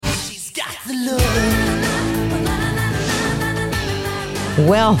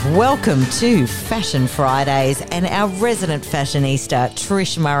Well, welcome to Fashion Fridays, and our resident fashionista,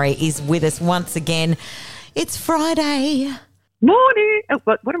 Trish Murray, is with us once again. It's Friday. Morning.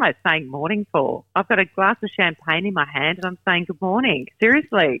 What am I saying morning for? I've got a glass of champagne in my hand and I'm saying good morning.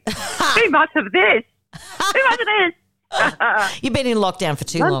 Seriously. Too much of this. Too much of this. You've been in lockdown for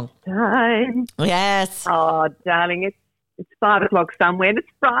too long. Time. Yes. Oh, darling, it's 5 o'clock somewhere and it's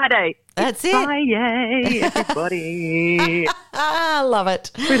Friday. That's it's it. Friday, everybody. I love it.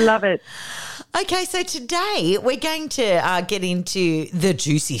 We love it. Okay, so today we're going to get into the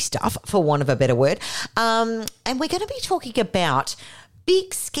juicy stuff, for want of a better word, and we're going to be talking about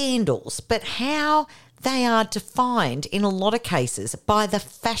big scandals, but how they are defined in a lot of cases by the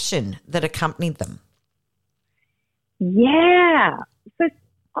fashion that accompanied them. Yeah. So,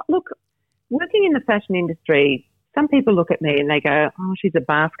 look, working in the fashion industry, some people look at me and they go, oh, she's a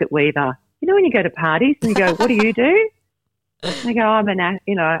basket weaver. You know when you go to parties and you go, what do you do? And they go, I'm a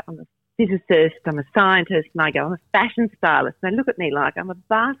physicist, I'm a scientist, and I go, I'm a fashion stylist. And they look at me like I'm a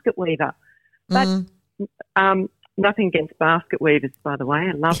basket weaver. But nothing against basket weavers, by the way.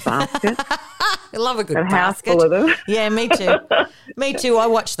 I love baskets. I love a good a basket. House full of them. Yeah, me too. Me too. I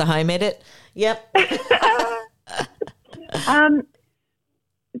watch the home edit. Yep.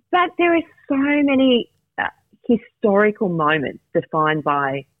 But there are so many historical moments defined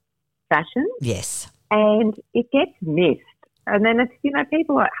by fashion. Yes. And it gets missed. And then it's,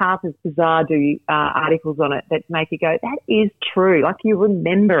 people like Harper's Bazaar do articles on it that make you go, that is true. Like you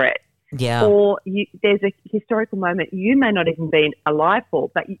remember it. Yeah. Or there's a historical moment you may not even be alive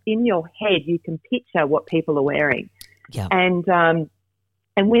for, but in your head you can picture what people are wearing. Yeah. And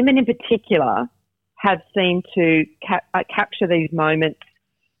women in particular have seemed to capture these moments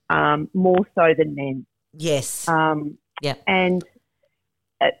more so than men. Yes. Yeah. And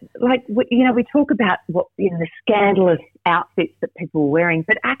we talk about the scandalous outfits that people were wearing,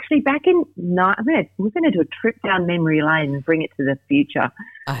 but actually back in we're going to do a trip down memory lane and bring it to the future.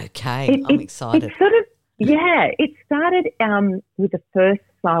 Okay, I'm excited. It started with the first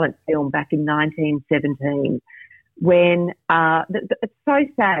silent film back in 1917 when it's so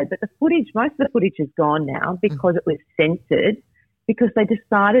sad, but most of the footage is gone now because it was censored because they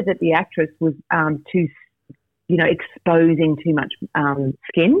decided that the actress was too exposing too much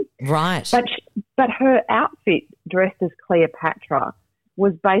skin. Right. But her outfit, dressed as Cleopatra,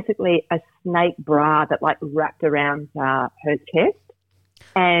 was basically a snake bra that wrapped around her chest,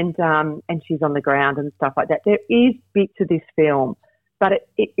 and she's on the ground and stuff like that. There is bits of this film, but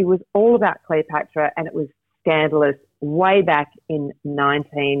it was all about Cleopatra, and it was scandalous way back in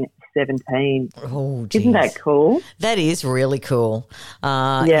 1917. Oh, geez. Isn't that cool? That is really cool.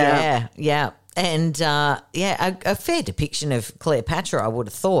 Yeah. And, a fair depiction of Cleopatra, I would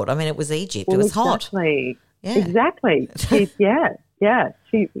have thought. I mean, it was Egypt. Well, it was exactly. hot. Yeah. Exactly.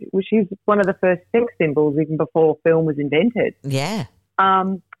 She's one of the first sex symbols even before film was invented. Yeah.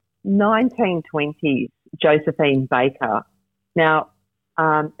 1920s, Josephine Baker. Now,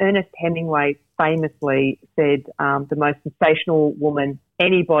 Ernest Hemingway famously said the most sensational woman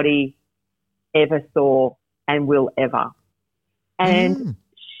anybody ever saw and will ever. And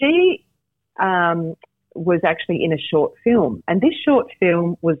she was actually in a short film. And this short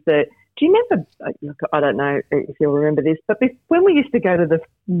film was do you remember, look, I don't know if you'll remember this, but when we used to go to the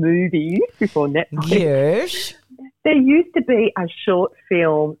movies before Netflix, yes, there used to be a short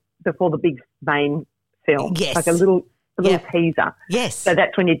film before the big main film, yes, like a little teaser. Yes. So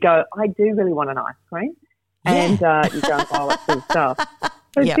that's when you'd go, I do really want an ice cream. And you go, oh, that sort of stuff.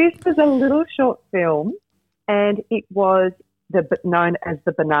 So this was a little short film, and it was known as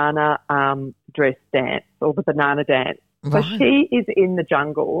the banana dress dance or the banana dance. Right. So she is in the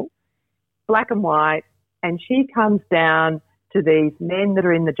jungle, black and white, and she comes down to these men that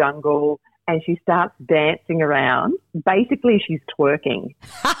are in the jungle and she starts dancing around. Basically, she's twerking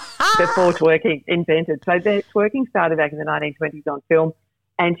before twerking invented. So the twerking started back in the 1920s on film,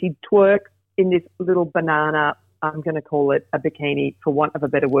 and she twerks in this little banana, I'm going to call it a bikini for want of a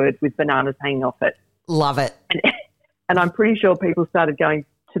better word, with bananas hanging off it. Love it. And I'm pretty sure people started going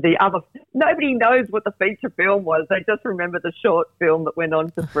to the other. Nobody knows what the feature film was. They just remember the short film that went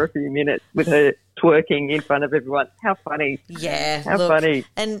on for a few minutes with her twerking in front of everyone. How funny. Yeah. How funny.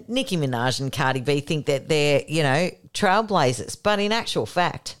 And Nicki Minaj and Cardi B think that they're, trailblazers, but in actual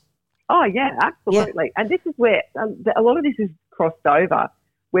fact. Oh, yeah, absolutely. Yeah. And this is where a lot of this is crossed over,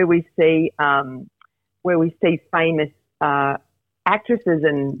 where we see famous actresses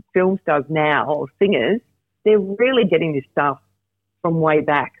and film stars now, or singers. They're really getting this stuff from way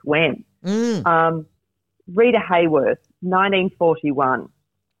back when. Rita Hayworth, 1941.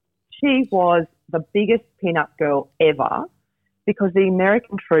 she was the biggest pin-up girl ever because the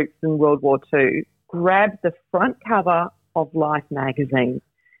American troops in World War II grabbed the front cover of Life magazine,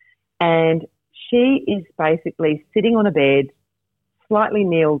 and she is basically sitting on a bed, slightly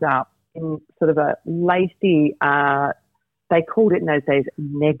kneeled up in sort of a lacy, they called it in those days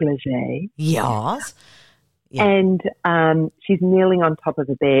negligee. Yes. Yeah. And she's kneeling on top of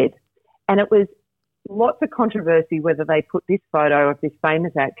the bed. And it was lots of controversy whether they put this photo of this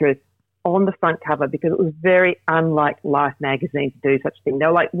famous actress on the front cover because it was very unlike Life magazine to do such a thing. They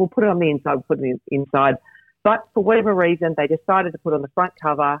were like, we'll put it on the inside, we'll put it inside. But for whatever reason, they decided to put it on the front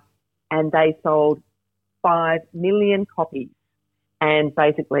cover, and they sold 5 million copies. And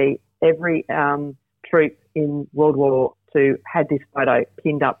basically every troop in World War II had this photo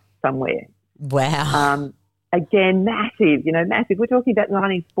pinned up somewhere. Wow. Again, massive, massive. We're talking about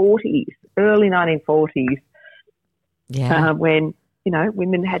 1940s, early 1940s, when,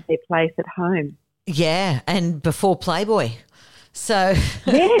 women had their place at home. Yeah, and before Playboy. So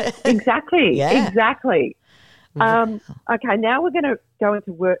yes, exactly, Yeah. exactly. Okay, now we're going to go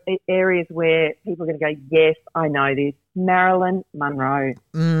into areas where people are going to go, yes, I know this. Marilyn Monroe,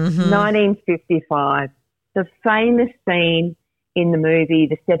 1955, the famous scene in the movie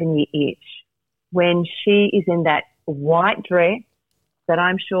The 7-Year Itch, when she is in that white dress that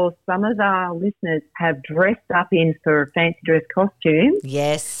I'm sure some of our listeners have dressed up in for a fancy dress costume.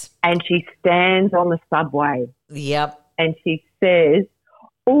 Yes. And she stands on the subway. Yep. And she says,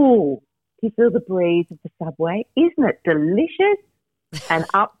 "Oh, do you feel the breeze of the subway? Isn't it delicious?" And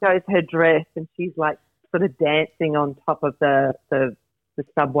up goes her dress, and she's like sort of dancing on top of the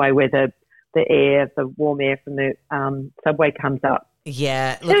subway where the warm air from the subway comes up.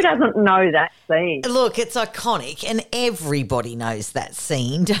 Yeah. Who doesn't know that scene? Look, it's iconic, and everybody knows that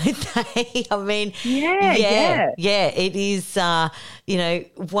scene, don't they? I mean, yeah. It is,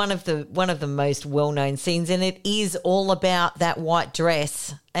 one of the most well-known scenes, and it is all about that white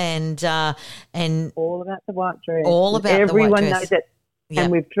dress and all about the white dress. All about everyone the white dress. knows it, Yep.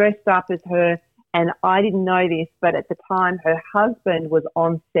 and we've dressed up as her. And I didn't know this, but at the time, her husband was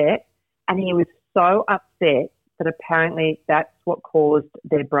on set, and he was so upset that apparently that's what caused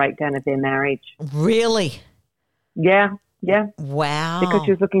their breakdown of their marriage. Really? Yeah. Wow. Because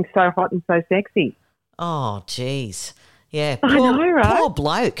she was looking so hot and so sexy. Oh, geez. Yeah. I know, right? Poor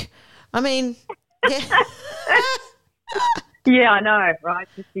bloke. I mean, yeah. Yeah, I know, right?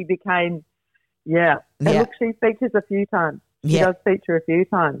 She became, And look, she features a few times. She does feature a few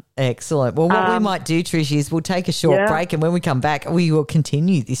times. Excellent. Well, what we might do, Trish, is we'll take a short break, and when we come back, we will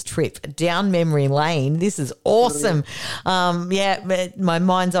continue this trip down memory lane. This is awesome. My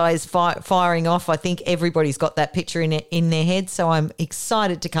mind's eye is firing off. I think everybody's got that picture in their head, so I'm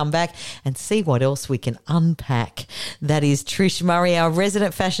excited to come back and see what else we can unpack. That is Trish Murray, our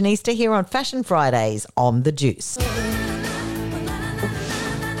resident fashionista, here on Fashion Fridays on The Juice.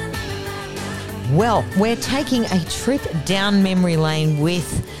 Well, we're taking a trip down memory lane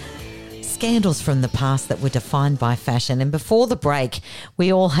with scandals from the past that were defined by fashion. And before the break,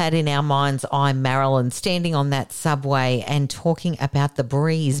 we all had in our mind's eye Marilyn standing on that subway and talking about the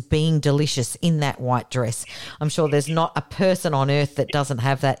breeze being delicious in that white dress. I'm sure there's not a person on earth that doesn't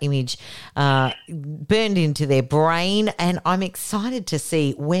have that image burned into their brain. And I'm excited to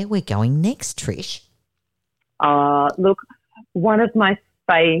see where we're going next, Trish. Look, one of my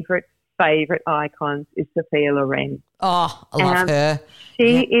favourite icons is Sophia Loren. Oh, I love her.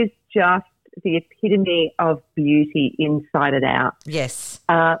 She is just the epitome of beauty inside and out. Yes.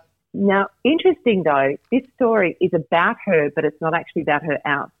 Now, interesting though, this story is about her, but it's not actually about her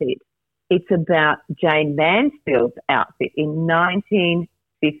outfit. It's about Jane Mansfield's outfit in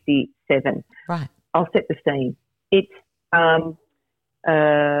 1957. Right. I'll set the scene. It's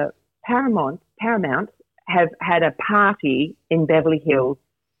Paramount have had a party in Beverly Hills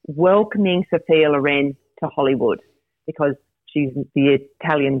welcoming Sophia Loren to Hollywood because she's the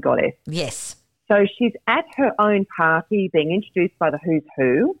Italian goddess. Yes. So she's at her own party being introduced by the who's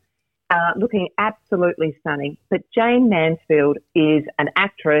who, looking absolutely stunning. But Jane Mansfield is an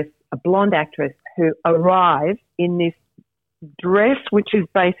actress, a blonde actress, who arrives in this dress which is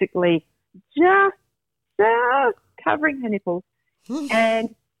basically just covering her nipples.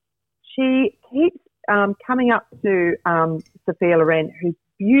 And she keeps coming up to Sophia Loren, who's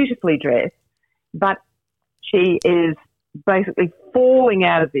beautifully dressed, but she is basically falling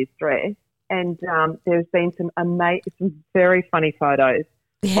out of this dress. And there's been some very funny photos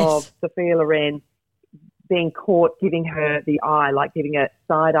of Sophia Loren being caught giving her the eye, like giving a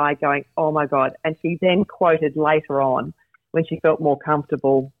side eye going, oh, my God. And she then quoted later on when she felt more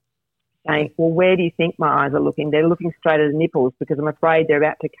comfortable, saying, well, where do you think my eyes are looking? They're looking straight at the nipples because I'm afraid they're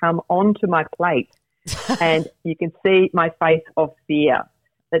about to come onto my plate. And you can see my face of fear,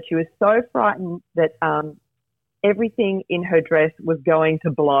 that she was so frightened that everything in her dress was going to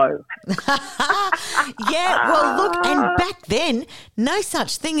blow. Yeah, well, look, and back then, no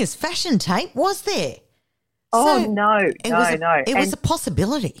such thing as fashion tape, was there? Oh, So no. It was a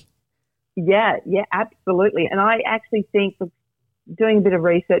possibility. Yeah, absolutely. And I actually think, doing a bit of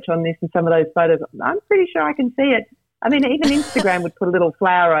research on this and some of those photos, I'm pretty sure I can see it. I mean, even Instagram would put a little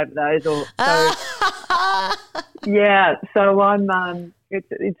flower over those. Yeah, so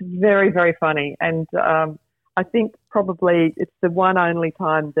it's very, very funny. And I think probably it's the one only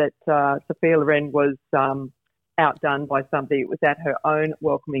time that Sophia Loren was outdone by somebody. It was at her own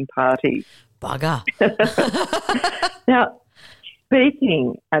welcoming party. Bugger. Now,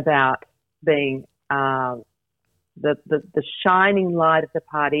 speaking about being the shining light of the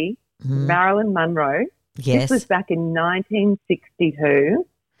party, Marilyn Monroe. Yes. This was back in 1962.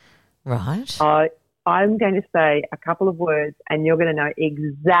 Right. I'm going to say a couple of words and you're going to know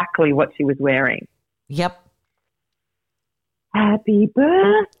exactly what she was wearing. Yep. Happy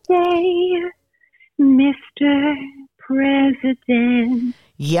birthday, Mr. President.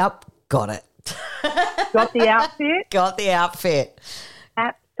 Yep. Got it. Got the outfit? Got the outfit.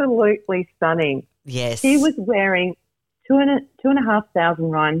 Absolutely stunning. Yes. She was wearing 2,500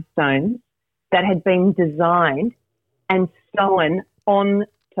 rhinestones that had been designed and sewn on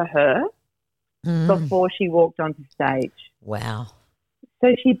to her before she walked onto stage. Wow.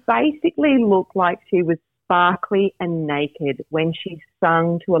 So she basically looked like she was sparkly and naked when she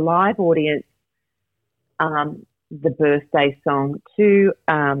sung to a live audience the birthday song to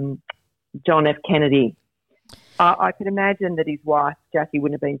John F. Kennedy. I could imagine that his wife, Jackie,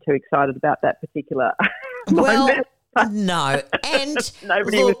 wouldn't have been too excited about that particular moment. No, and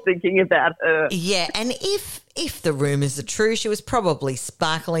nobody was thinking about her. Yeah, and if the rumours are true, she was probably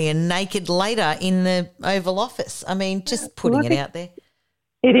sparkly and naked later in the Oval Office. I mean, just putting it out there.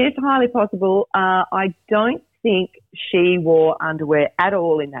 It is highly possible. I don't think she wore underwear at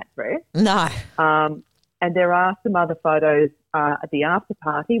all in that dress. No. And there are some other photos at the after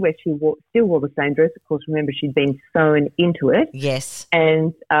party where she still wore the same dress. Of course, remember, she'd been sewn into it. Yes.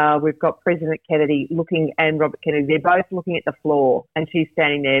 And we've got President Kennedy and Robert Kennedy. They're both looking at the floor and she's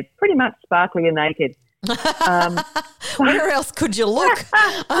standing there pretty much sparkly and naked. Where else could you look?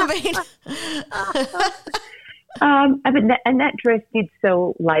 I mean... and that dress did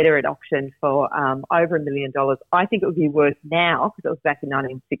sell later at auction for over $1 million. I think it would be worth now, because it was back in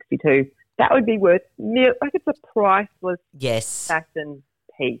 1962, that would be worth, like, it's a priceless fashion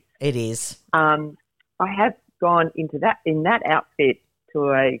piece. It is. I have gone in that outfit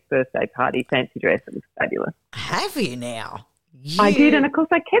to a birthday party fancy dress. It was fabulous. Have you now? I did, and of course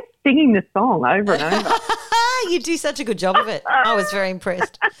I kept singing the song over and over. You do such a good job of it. I was very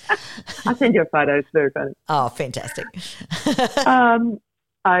impressed. I'll send you a photo. It's very funny. Oh, fantastic.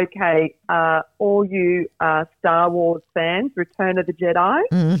 Okay, all you Star Wars fans, Return of the Jedi.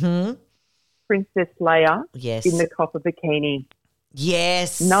 Mm-hmm. Princess Leia in the copper bikini.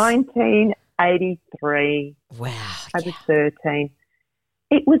 Yes. 1983. Wow. I was 13.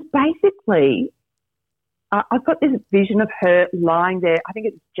 It was basically, I've got this vision of her lying there. I think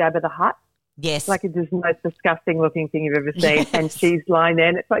it's Jabba the Hutt. Yes. Like it's the most disgusting looking thing you've ever seen. Yes. And she's lying there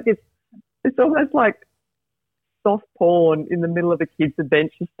and it's like this, it's almost like soft porn in the middle of a kid's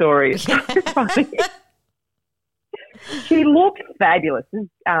adventure story. It's so funny. She looked fabulous. This is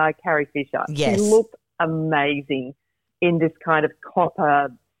Carrie Fisher. Yes. She looked amazing in this kind of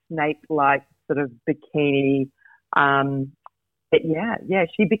copper snake-like sort of bikini. But yeah,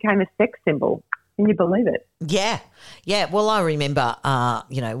 she became a sex symbol. Can you believe it? Yeah. Well, I remember,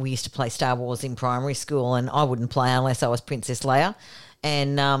 we used to play Star Wars in primary school, and I wouldn't play unless I was Princess Leia.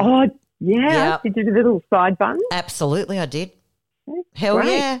 And Did you do the little side buns? Absolutely, I did. That's Hell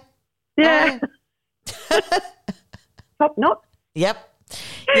great. yeah. Yeah. Top knot. Yep.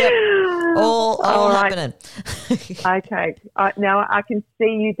 All right. Happening. Okay. Now I can see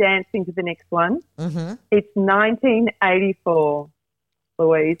you dancing to the next one. Mm-hmm. It's 1984,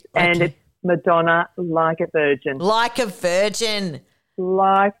 Louise, and it's Madonna, Like a Virgin. Like a Virgin.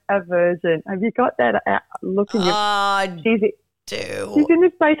 Like a Virgin. Have you got that look in your... do. She's in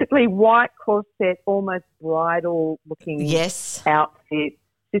this basically white corset, almost bridal-looking outfit.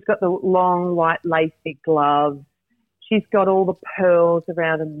 She's got the long white lacy gloves. She's got all the pearls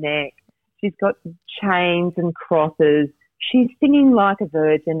around her neck. She's got chains and crosses. She's singing like a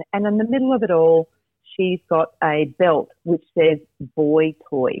virgin. And in the middle of it all, she's got a belt which says boy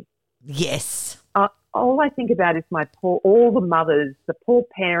toy. Yes. All I think about is all the mothers, the poor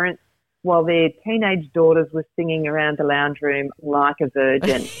parents while their teenage daughters were singing around the lounge room like a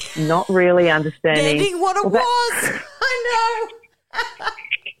virgin, not really understanding what it was. I know.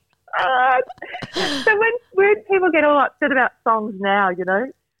 So when people get all upset about songs now,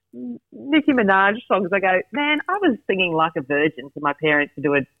 Nicki Minaj songs, I go, man, I was singing like a virgin to my parents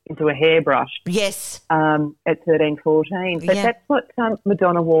into a hairbrush. Yes. At 13, 14. But that's what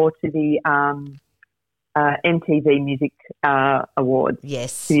Madonna wore to the MTV Music Awards.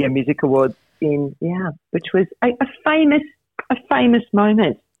 Yes. Studio Music Awards which was a famous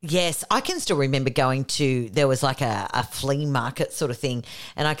moment. Yes, I can still remember going to, there was like a flea market sort of thing,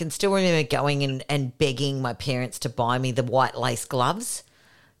 and I can still remember going and begging my parents to buy me the white lace gloves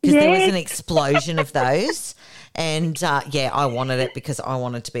because there was an explosion of those. And, I wanted it because I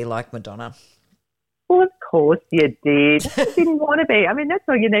wanted to be like Madonna. Well, of course you did. You didn't want to be. I mean, that's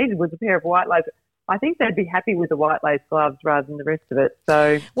all you needed was a pair of white lace. I think they'd be happy with the white lace gloves rather than the rest of it.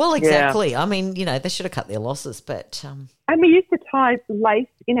 So, well, exactly. I mean, they should have cut their losses, but and we used to tie lace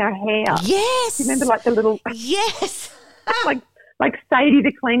in our hair. Yes, you remember, like the little like Sadie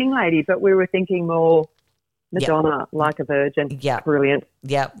the cleaning lady, but we were thinking more Madonna, like a virgin. Yeah, brilliant.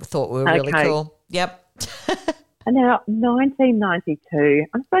 Yep, thought we were really cool. Yep. And now 1992.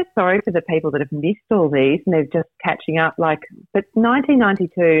 I'm so sorry for the people that have missed all these and they're just catching up. But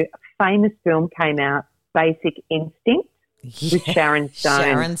 1992. Famous film came out, Basic Instinct, with Sharon Stone.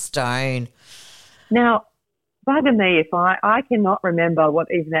 Sharon Stone. Now, bugger me if I cannot remember what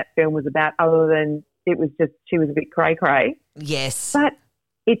even that film was about other than it was just she was a bit cray-cray. Yes. But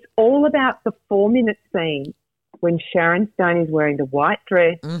it's all about the 4-minute scene when Sharon Stone is wearing the white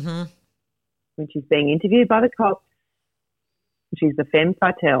dress, when she's being interviewed by the cops. She's the femme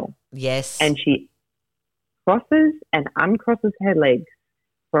fatale. Yes. And she crosses and uncrosses her legs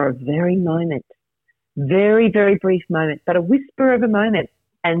for a very very brief moment, but a whisper of a moment.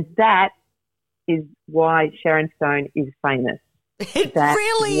 And that is why Sharon Stone is famous. It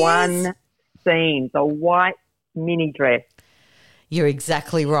really one scene, the white mini dress. You're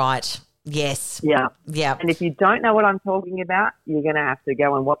exactly right. Yes. Yeah. Yeah. And if you don't know what I'm talking about, you're going to have to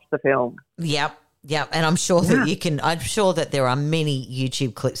go and watch the film. Yep. Yeah, and I'm sure that I'm sure that there are many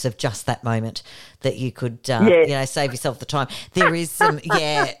YouTube clips of just that moment that you could, save yourself the time. There is some,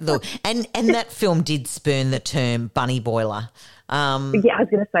 look, and that film did spurn the term bunny boiler. I was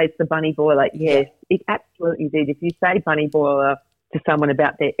going to say it's the bunny boiler. Yes, it absolutely did. If you say bunny boiler to someone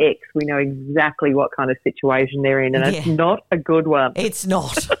about their ex, we know exactly what kind of situation they're in, and it's not a good one. It's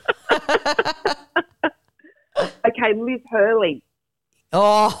not. Okay, Liz Hurley.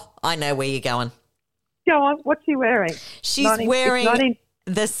 Oh, I know where you're going. Go on, what's she wearing? She's wearing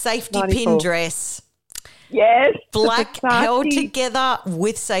the safety pin dress. Yes. Black held together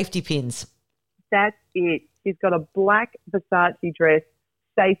with safety pins. That's it. She's got a black Versace dress,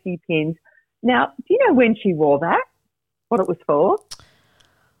 safety pins. Now, do you know when she wore that? What it was for?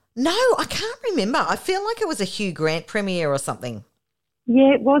 No, I can't remember. I feel like it was a Hugh Grant premiere or something.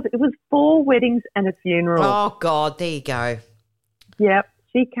 Yeah, it was. It was 4 weddings and a funeral. Oh, God, there you go. Yep.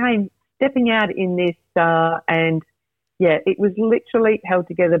 She came stepping out in this it was literally held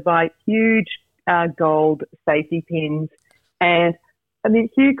together by huge gold safety pins. And, I mean,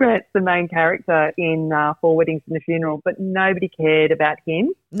 Hugh Grant's the main character in 4 Weddings and a Funeral, but nobody cared about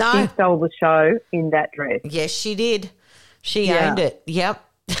him. No. He stole the show in that dress. Yes, she did. She owned it. Yep.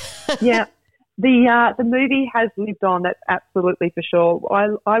 Yeah. The movie has lived on, that's absolutely for sure.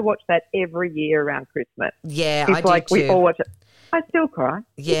 I watch that every year around Christmas. Yeah, it's I do too. We all watch it. I still cry.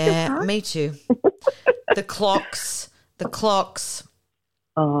 Yeah, me too. The clocks.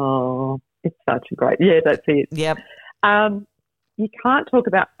 Oh, it's such a great, that's it. Yep. You can't talk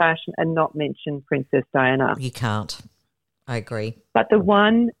about fashion and not mention Princess Diana. You can't. I agree. But the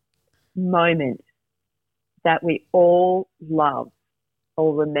one moment that we all love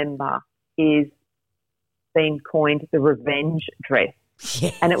or remember is being coined the revenge dress.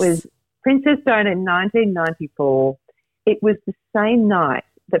 Yes. And it was Princess Diana in 1994. It was the same night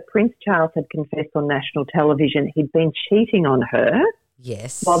that Prince Charles had confessed on national television he'd been cheating on her.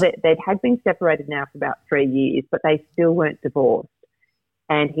 Yes. Well, they had been separated now for about 3 years, but they still weren't divorced.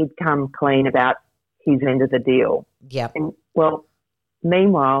 And he'd come clean about his end of the deal. Yep. And, well,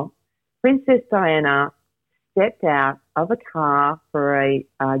 meanwhile, Princess Diana stepped out of a car for a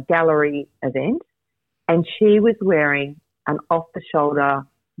gallery event, and she was wearing an off-the-shoulder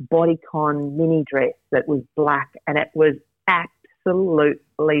bodycon mini dress that was black, and it was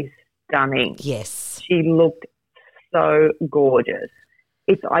absolutely stunning. Yes. She looked so gorgeous.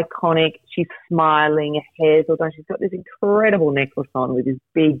 It's iconic. She's smiling. Her hair's all done. She's got this incredible necklace on with this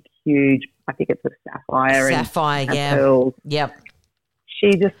big, huge, I think it's a sapphire. Sapphire, and pearls. Yep.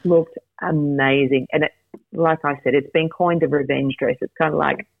 She just looked amazing. And it, like I said, it's been coined a revenge dress. It's kind of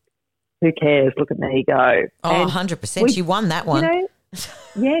like, who cares? Look at me go. Oh, 100%. She won that one.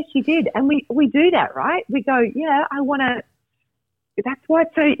 Yeah, she did. And we do that, right? We go, yeah, I want to. That's why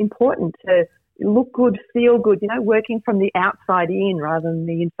it's so important to look good, feel good, working from the outside in rather than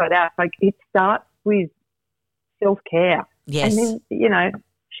the inside out. Like, it starts with self-care. Yes. And then,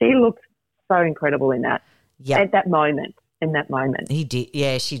 she looked so incredible in that. Yeah. At that moment, in that moment. He did.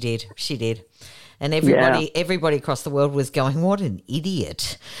 Yeah, she did. She did. And everybody across the world was going, what an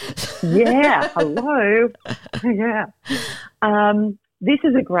idiot. Yeah. Hello. Yeah. This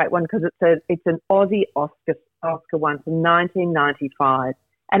is a great one because it's an Aussie Oscar one from 1995,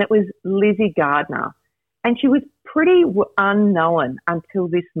 and it was Lizzie Gardner. And she was pretty unknown until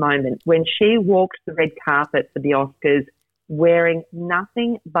this moment when she walked the red carpet for the Oscars wearing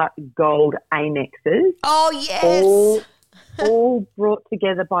nothing but gold Amexes. Oh, yes. All brought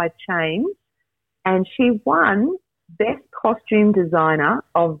together by chains. And she won Best Costume Designer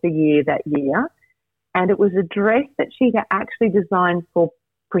of the Year that year. And it was a dress that she had actually designed for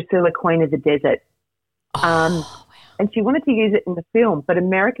Priscilla, Queen of the Desert. Wow. And she wanted to use it in the film, but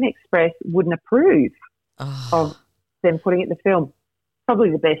American Express wouldn't approve of them putting it in the film.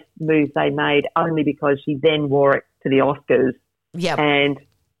 Probably the best move they made, only because she then wore it to the Oscars. Yeah. And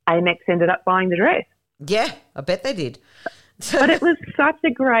Amex ended up buying the dress. Yeah, I bet they did. But it was such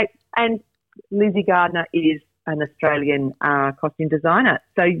a great, and Lizzie Gardner is an Australian costume designer.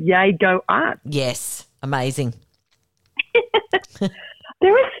 So yay, go us. Yes, amazing.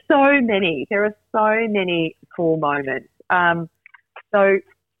 There are so many cool moments. So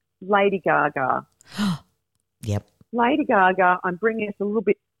Lady Gaga. Yep. Lady Gaga, I'm bringing us a little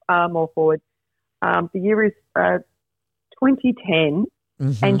bit more forward. The year is 2010,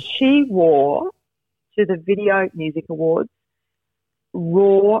 and she wore to the Video Music Awards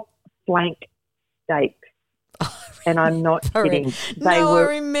raw flank steaks. And I'm not kidding. I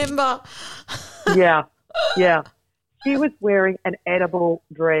remember. Yeah. She was wearing an edible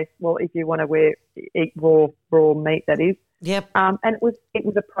dress. Well, if you want to eat raw meat, that is. Yep. And it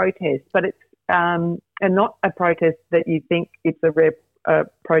was a protest, but it's and not a protest that you think it's a rare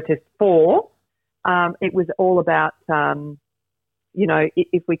protest for. It was all about,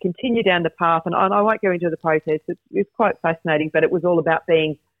 if we continue down the path, and I won't go into the protest. It's quite fascinating, but it was all about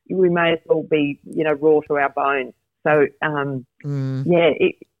being. We may as well be, raw to our bones. So, it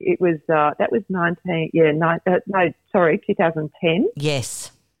was, that was 2010.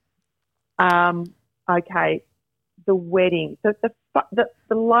 Yes. Okay. The wedding, the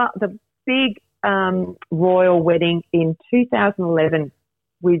big royal wedding in 2011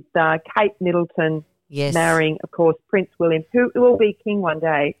 with Kate Middleton marrying, of course, Prince William, who will be king one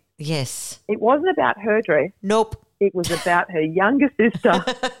day. Yes. It wasn't about her dress. Nope. It was about her younger sister,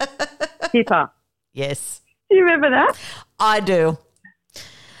 Pippa. Yes. Do you remember that? I do.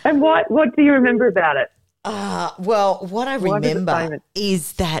 And what do you remember about it? Well, what I remember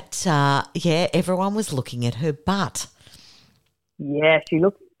is that, everyone was looking at her butt. Yeah, she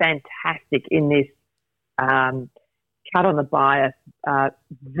looked fantastic in this cut on the bias,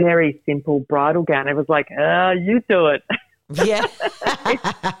 very simple bridal gown. It was like, you do it. Yeah.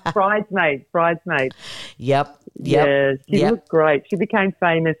 Bridesmaid. Yep. Yeah, she looked great. She became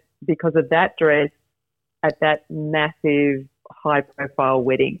famous because of that dress at that massive high-profile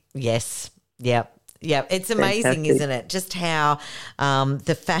wedding. Yes. Yep. Yeah, it's amazing, Fantastic. Isn't it? Just how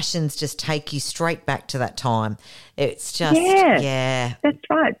the fashions just take you straight back to that time. It's just, that's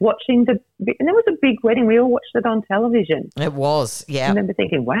right. And it was a big wedding. We all watched it on television. It was, yeah. I remember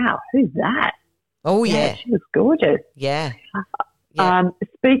thinking, wow, who's that? Oh, yeah. She was gorgeous. Yeah.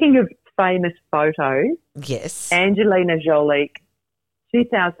 Speaking of famous photos, yes. Angelina Jolie,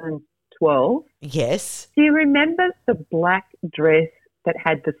 2012. Yes. Do you remember the black dress that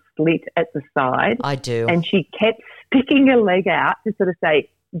had the slit at the side? I do. And she kept sticking her leg out to sort of say,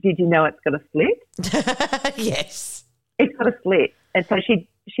 did you know it's got a slit? Yes. It's got a slit. And so she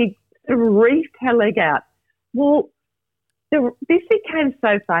sort of reefed her leg out. Well, this became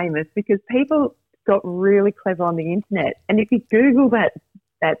so famous because people got really clever on the internet. And if you Google that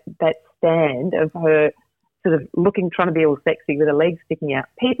stand of her sort of trying to be all sexy with her legs sticking out,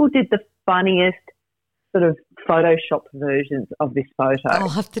 people did the funniest sort of Photoshopped versions of this photo. I'll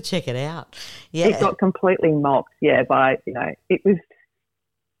have to check it out. Yeah. It got completely mocked, by, it was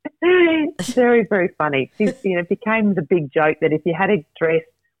very, very funny. It became the big joke that if you had a dress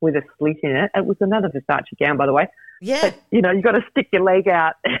with a slit in it, it was another Versace gown, by the way. Yeah. But, you got to stick your leg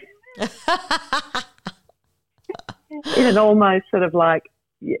out in an almost sort of like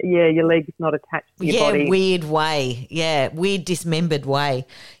your leg's not attached to your body. Weird way. Yeah, weird dismembered way.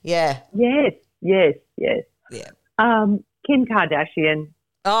 Yeah. Yes. Yeah. Kim Kardashian,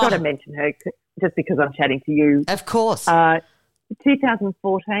 got to mention her just because I'm chatting to you. Of course.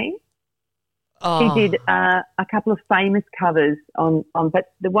 2014, she did a couple of famous covers on,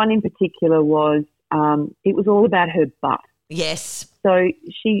 but the one in particular was, it was all about her butt. Yes. So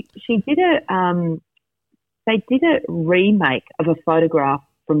she did they did a remake of a photograph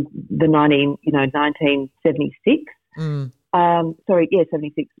from the 1976.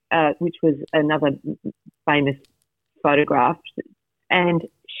 76, which was another famous photograph. And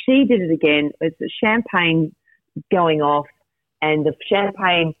she did it again. It's champagne going off, and the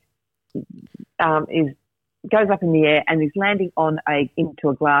champagne goes up in the air and is landing into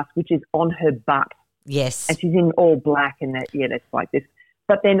a glass, which is on her butt. Yes. And she's in all black, and that's like this.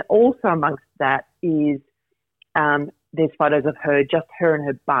 But then also amongst that is there's photos of just her and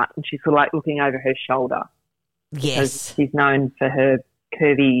her butt, and she's sort of like looking over her shoulder. Yes. Because she's known for her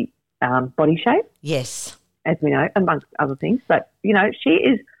curvy body shape. Yes. As we know, amongst other things. But, she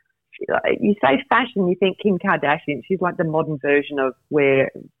is, you say fashion, you think Kim Kardashian. She's like the modern version of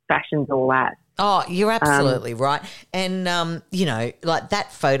where fashion's all at. Oh, you're absolutely right. And, like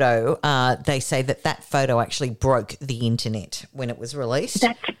that photo, they say that photo actually broke the internet when it was released.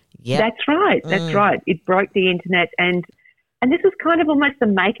 That's right. That's right. It broke the internet. And this was kind of almost the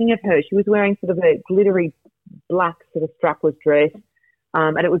making of her. She was wearing sort of a glittery black sort of strapless dress,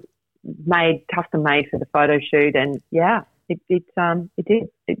 and it was custom made for the photo shoot. And, it did.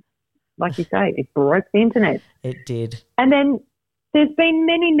 It, like you say, it broke the internet. It did. And then there's been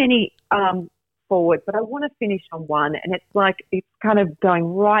many, many forward, but I want to finish on one, and it's kind of going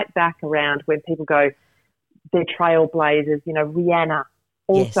right back around when people go, they're trailblazers. Rihanna,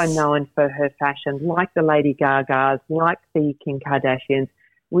 also known for her fashion, like the Lady Gagas, like the Kim Kardashians.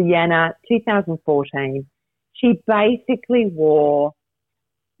 Rihanna, 2014, she basically wore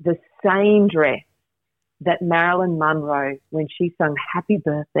the same dress that Marilyn Monroe when she sung "Happy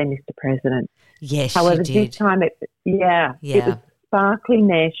Birthday, Mr. President." Yes, however, she did. this time it was sparkly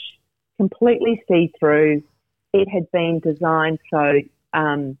mesh, completely see-through. It had been designed so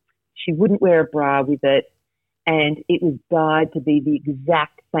she wouldn't wear a bra with it, and it was dyed to be the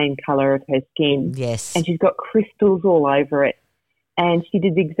exact same colour of her skin. Yes. And she's got crystals all over it. And she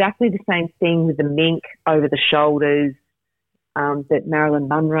did exactly the same thing with the mink over the shoulders that Marilyn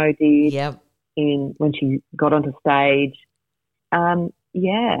Monroe did when she got onto stage. And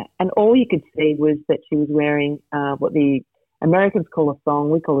all you could see was that she was wearing what the Americans call a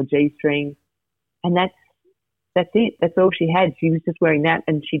thong, we call a G-string, and that's it. That's all she had. She was just wearing that,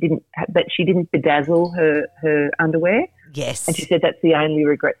 and she didn't bedazzle her underwear. Yes. And she said that's the only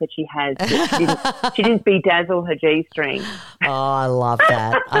regret that she has. That she didn't bedazzle her G-string. Oh, I love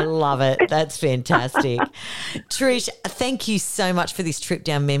that. I love it. That's fantastic. Trish, thank you so much for this trip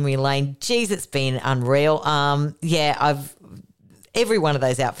down memory lane. Geez, it's been unreal. Every one of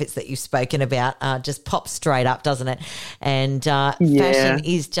those outfits that you've spoken about just pops straight up, doesn't it? And fashion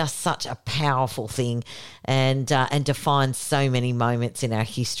is just such a powerful thing and defines so many moments in our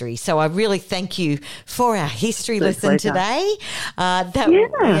history. So I really thank you for our history lesson today.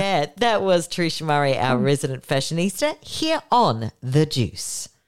 That was Trish Murray, our resident fashionista, here on The Juice.